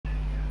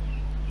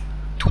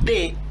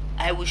Today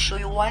I will show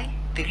you why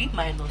 3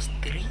 minus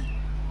 3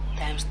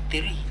 times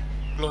 3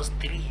 plus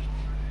 3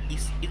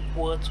 is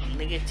equal to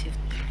negative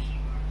 3.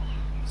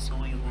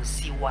 So you will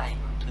see why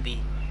today.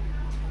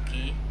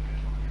 Okay,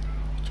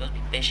 just be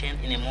patient.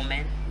 In a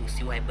moment you will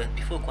see why. But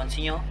before we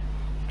continue,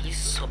 please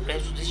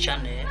subscribe to this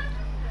channel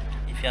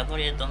if you have not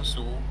yet done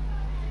so.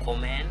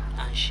 Comment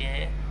and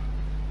share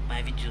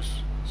my videos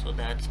so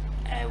that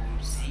I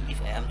will see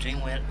if I am doing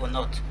well or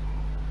not.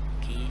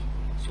 Okay,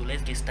 so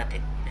let's get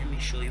started. Let me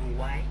show you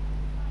why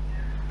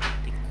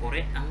the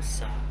correct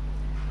answer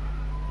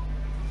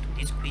to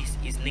this quiz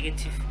is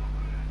negative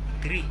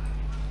 3.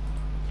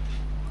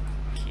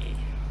 Okay,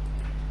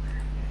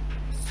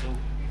 so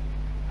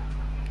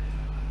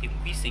the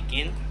quiz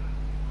again.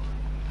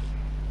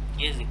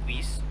 Here's the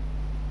quiz.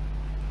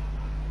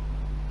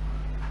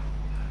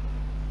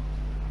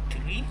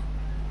 3,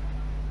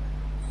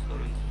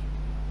 sorry,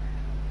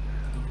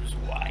 use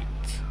white.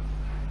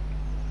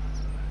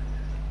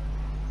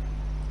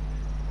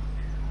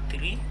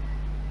 3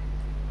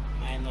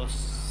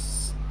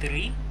 minus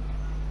 3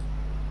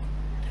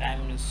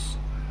 times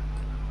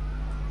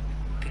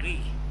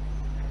 3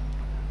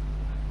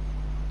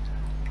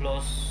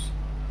 plus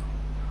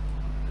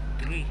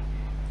 3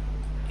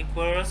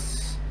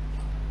 equals,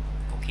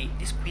 okay,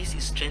 this quiz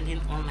is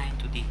trending online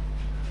today.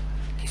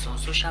 It's on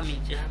social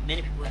media.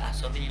 Many people are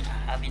solving it and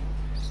having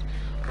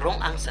wrong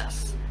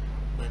answers,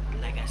 but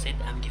like I said,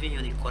 I'm giving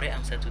you the correct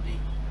answer today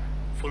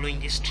following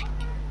this trick.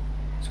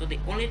 So the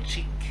only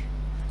trick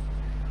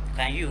you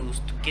can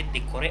use to get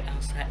the correct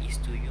answer is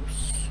to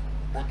use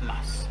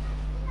BODMAS.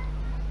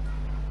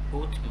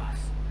 BODMAS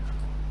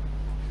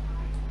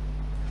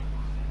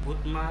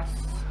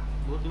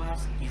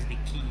is the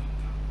key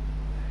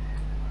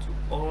to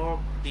all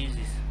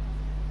quizzes.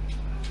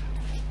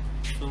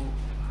 So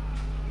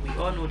we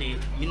all know the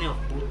meaning of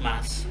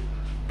BODMAS: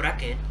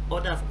 bracket,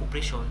 order of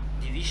operation,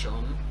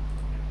 division,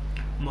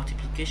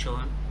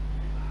 multiplication,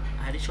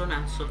 addition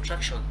and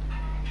subtraction.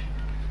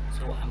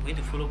 So I'm going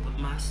to follow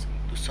BODMAS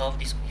to solve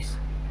this quiz.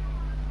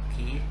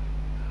 Okay,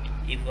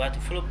 if we are to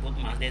follow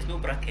BODMAS, there's no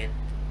bracket.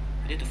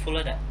 We need to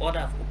follow the order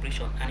of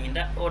operation, and in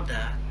that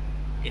order,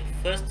 the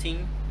first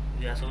thing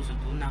we are supposed to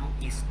do now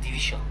is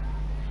division.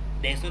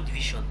 There is no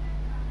division.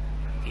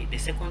 Okay, the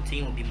second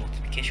thing will be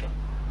multiplication.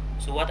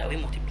 So what are we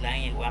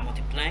multiplying here? We are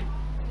multiplying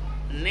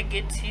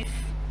negative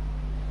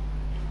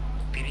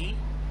 3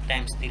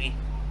 times 3.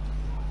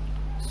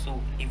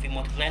 So if we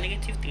multiply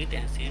negative 3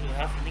 times 3, we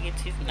have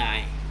negative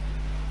 9.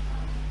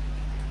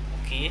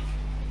 Okay,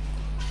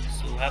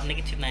 so we have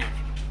negative 9.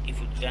 If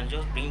we can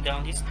just bring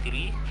down this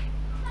 3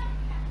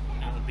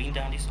 and bring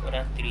down this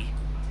other 3,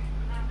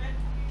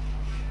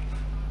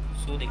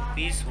 so the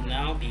quiz will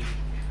now be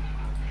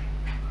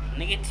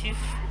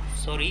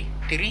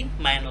 3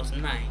 minus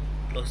 9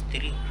 plus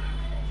 3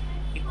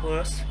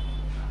 equals,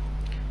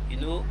 you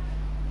know,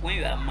 when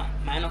you are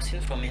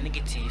minusing from a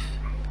negative,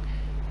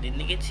 the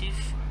negative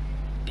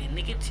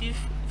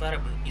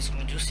variable is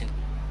reducing.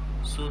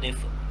 So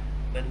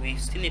but we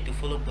still need to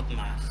follow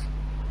BODMAS.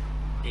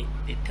 The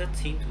third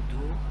thing to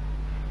do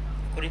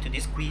according to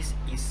this quiz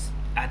is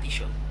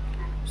addition.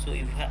 So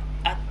if you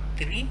add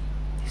 3,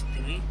 this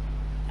 3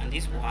 and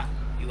this 1,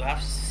 you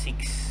have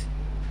 6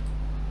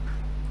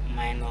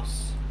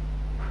 minus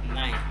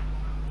 9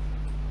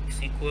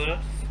 is equal,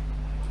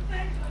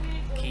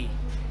 okay,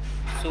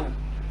 so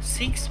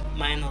 6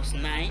 minus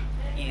 9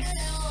 is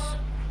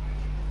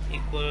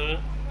equal,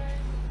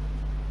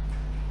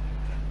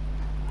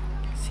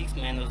 6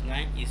 minus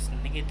 9 is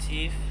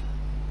negative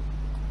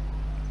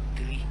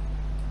 3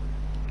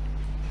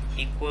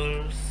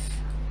 equals,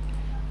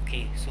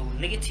 okay, so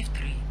negative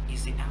 3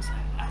 is the answer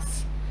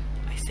as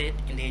I said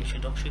in the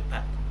introductory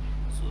part.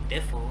 So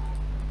therefore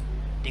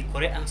the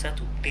correct answer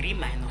to 3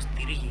 minus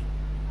 3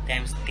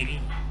 times 3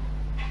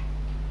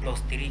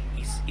 plus 3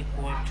 is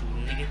equal to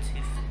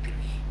negative 3.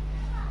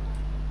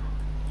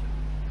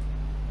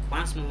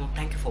 Once more,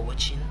 thank you for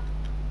watching.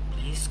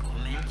 Please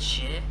comment,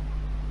 share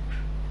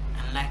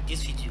and like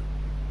this video.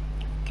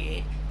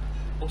 Okay,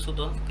 also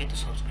don't forget to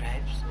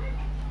subscribe,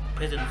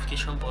 press the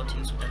notification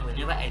button so that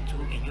whenever I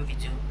do a new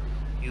video,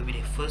 you'll be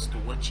the first to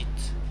watch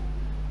it.